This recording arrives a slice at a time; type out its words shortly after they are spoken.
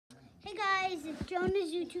Hey guys, it's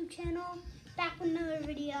Jonah's YouTube channel, back with another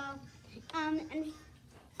video.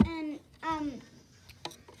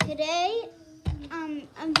 Today,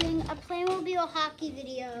 I'm doing a Playmobil hockey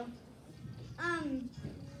video.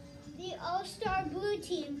 The All-Star Blue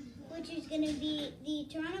team, which is going to be the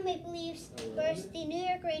Toronto Maple Leafs versus the New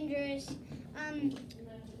York Rangers.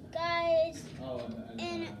 Guys,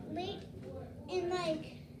 in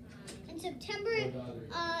September,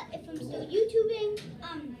 if I'm still YouTubing,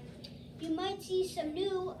 you might see some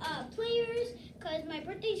new players because my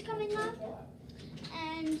birthday's coming up,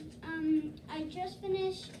 and I just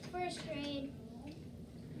finished first grade.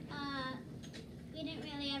 We didn't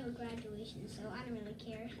really have a graduation, so I don't really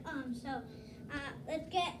care. Let's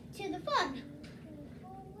get to the fun.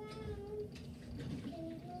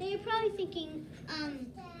 So you're probably thinking,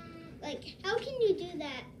 how can you do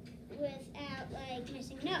that without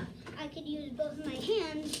missing? No, I could use both of my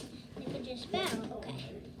hands and it could just battle.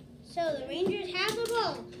 Okay. So the Rangers have the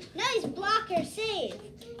ball. Nice blocker save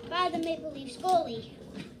by the Maple Leafs goalie.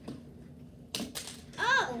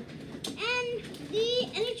 Oh, and the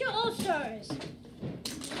NHL All-Stars.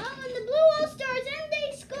 Oh, and the Blue All-Stars, and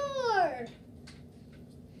they score.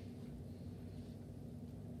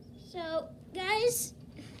 So, guys,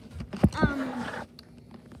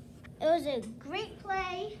 it was a great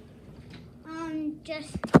play.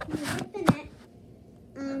 Just hit the net.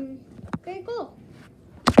 Great goal.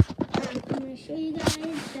 I'm going to show you guys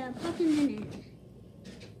the puck in the net.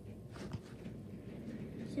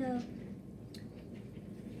 So,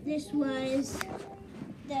 this was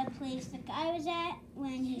the place the guy was at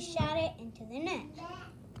when he shot it into the net.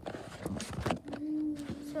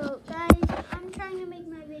 So, guys, I'm trying to make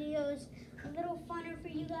my videos a little funner for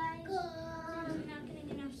you guys. I'm not getting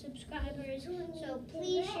enough subscribers, so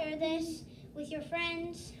please share this with your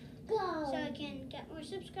friends so I can get more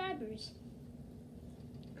subscribers.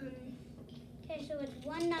 Okay, so it's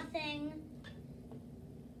 1-0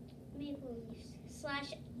 Maple Leafs /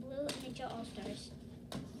 Blue NHL All-Stars.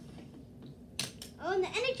 Oh, and the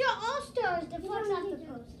NHL All-Stars, the puck's off the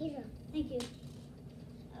post. Thank you.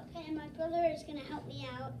 Okay, my brother is going to help me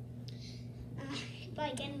out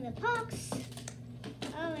by getting the pucks.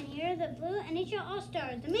 Oh, and here are the Blue NHL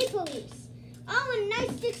All-Stars, the Maple Leafs. Oh, and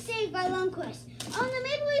nice stick save by Lundqvist. Oh, and the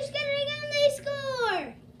Maple Leafs get it again, they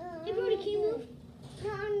score! Hey, Brody, can you move?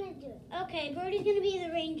 No, I'm going to do it. Okay, Brody's going to be the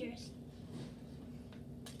Rangers.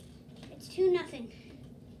 It's 2-0.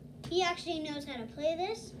 He actually knows how to play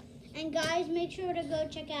this. And guys, make sure to go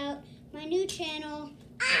check out my new channel.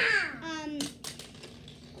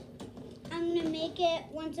 I'm going to make it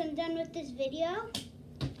once I'm done with this video.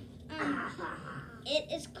 It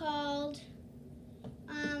is called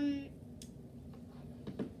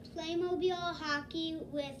Playmobil Hockey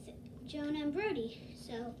with Jonah and Brody.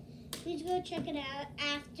 So please go check it out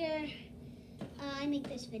after I make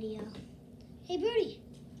this video. Hey Brody,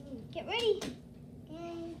 get ready.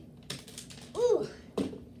 Ooh.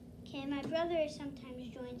 Okay, my brother sometimes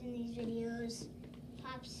joins in these videos.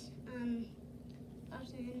 Pops in.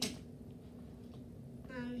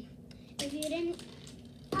 If you didn't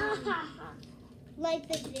like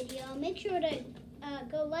this video, make sure to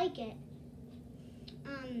go like it.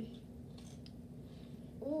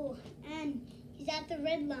 Ooh, and he's at the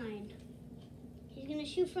red line. He's gonna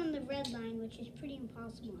shoot from the red line, which is pretty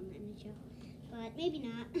impossible in the NHL, but maybe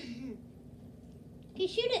not. Okay,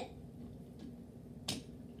 shoot it.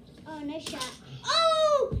 Oh, nice shot.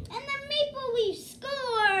 Oh, and the Maple Leafs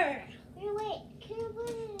score. Wait, can you put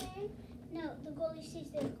it in? No, the goalie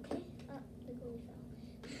stays there, okay? Oh, the goalie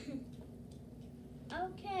fell.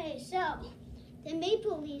 Okay, so the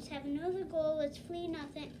Maple Leafs have another goal. It's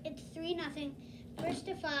 3-0. It's 3-0. First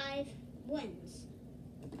to 5 wins.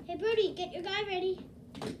 Hey, Brody, get your guy ready.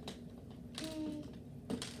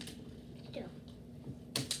 Still.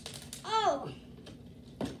 Oh!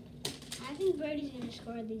 I think Brody's going to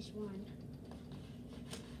score at least one.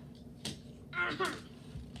 Aha!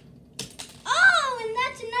 Oh, and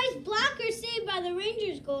that's a nice blocker save by the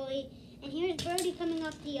Rangers goalie. And here's Brody coming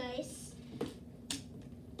off the ice.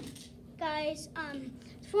 Guys,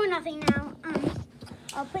 it's 4-0 now.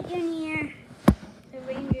 I'll put you near the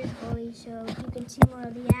Rangers goalie so you can see more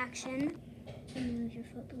of the action. Can you move your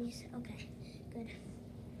foot, please? Okay, good.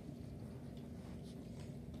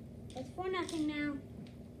 It's 4-0 now.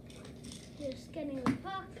 Just getting the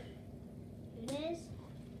puck. Here it is.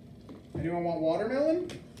 Anyone want watermelon?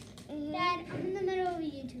 Dad, I'm in the middle of a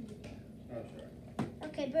YouTube video. Oh, sure.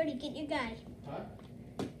 Okay, Brody, get your guy. Huh?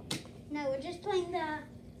 No, we're just playing the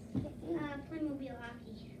Playmobil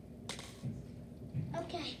hockey.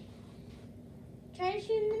 Okay. Try to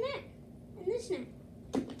shoot in the net. In this net.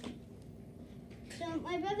 So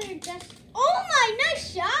my brother just... Oh my,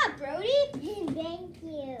 nice shot, Brody. Thank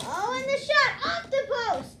you. Oh, and the shot off the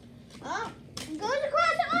post. Oh, it goes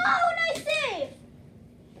across. Oh, nice save.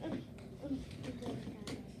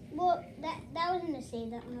 Well, that wasn't a save.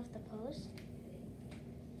 That went off the post.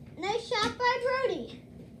 Nice shot by Brody.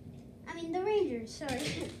 I mean, the Rangers,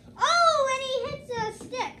 sorry. Oh, and he hits a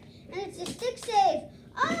stick. And it's a stick save.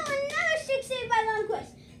 Oh, another stick save by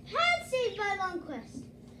Lundqvist. Pad save by Lundqvist.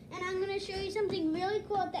 And I'm going to show you something really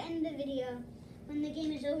cool at the end of the video when the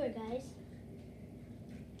game is over, guys.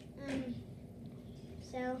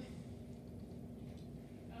 So,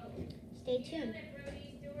 stay tuned.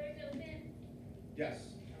 Yes.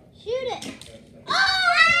 Shoot it. Oh,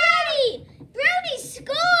 Brody! Brody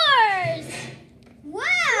scores!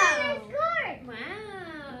 Wow!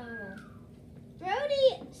 Wow. Brody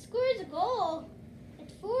scores a goal.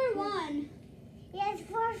 It's 4-1. Yes,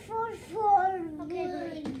 4. Okay,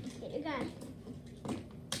 Brody. Get your gun.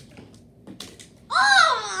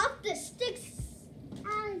 Oh, off the sticks. Stick.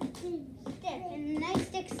 And a nice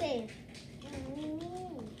stick save. Got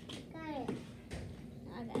it.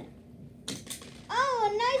 I got it. Oh,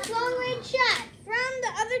 a nice long range shot from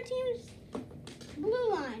the other team's blue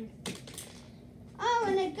line. Oh,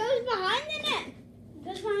 and it goes behind the net. It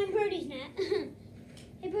goes behind Brody's net.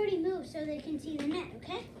 Hey, Brody, move so they can see the net,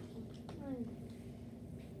 okay?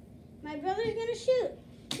 My brother's gonna shoot.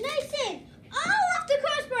 Nice save. Oh, off the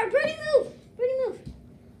crossbar. Brody, move. Brody, move.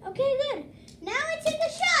 Okay, good. Now I take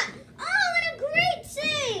a shot. Oh, and a great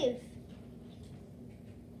save.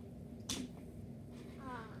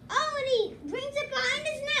 Oh, and he brings it behind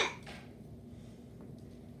his net.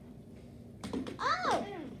 Oh,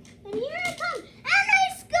 and here I come. And I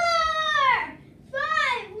score!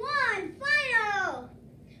 5-1 final.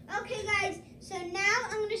 Okay, guys, so now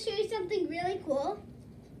I'm going to show you something really cool.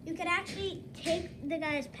 You could actually take the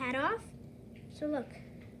guy's pad off. So look,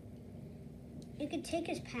 you could take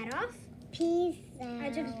his pad off. Peace I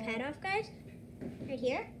took his out. pad off, guys, right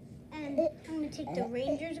here. And I'm going to take the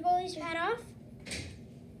Rangers goalie's pad off.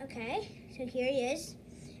 Okay, so here he is.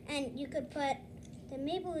 And you could put the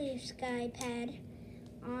Maple Leafs guy pad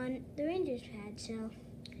on the Rangers pad. So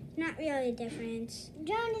not really a difference.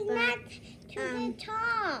 John is But, not to the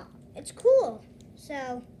top. It's cool.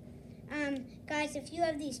 So, guys, if you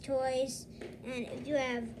have these toys and if you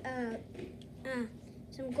have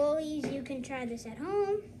some goalies, you can try this at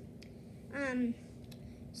home.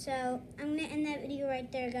 So I'm gonna end that video right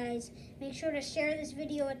there, guys. Make sure to share this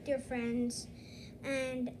video with your friends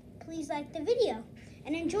and please like the video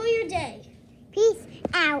and enjoy your day. Peace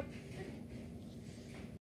out.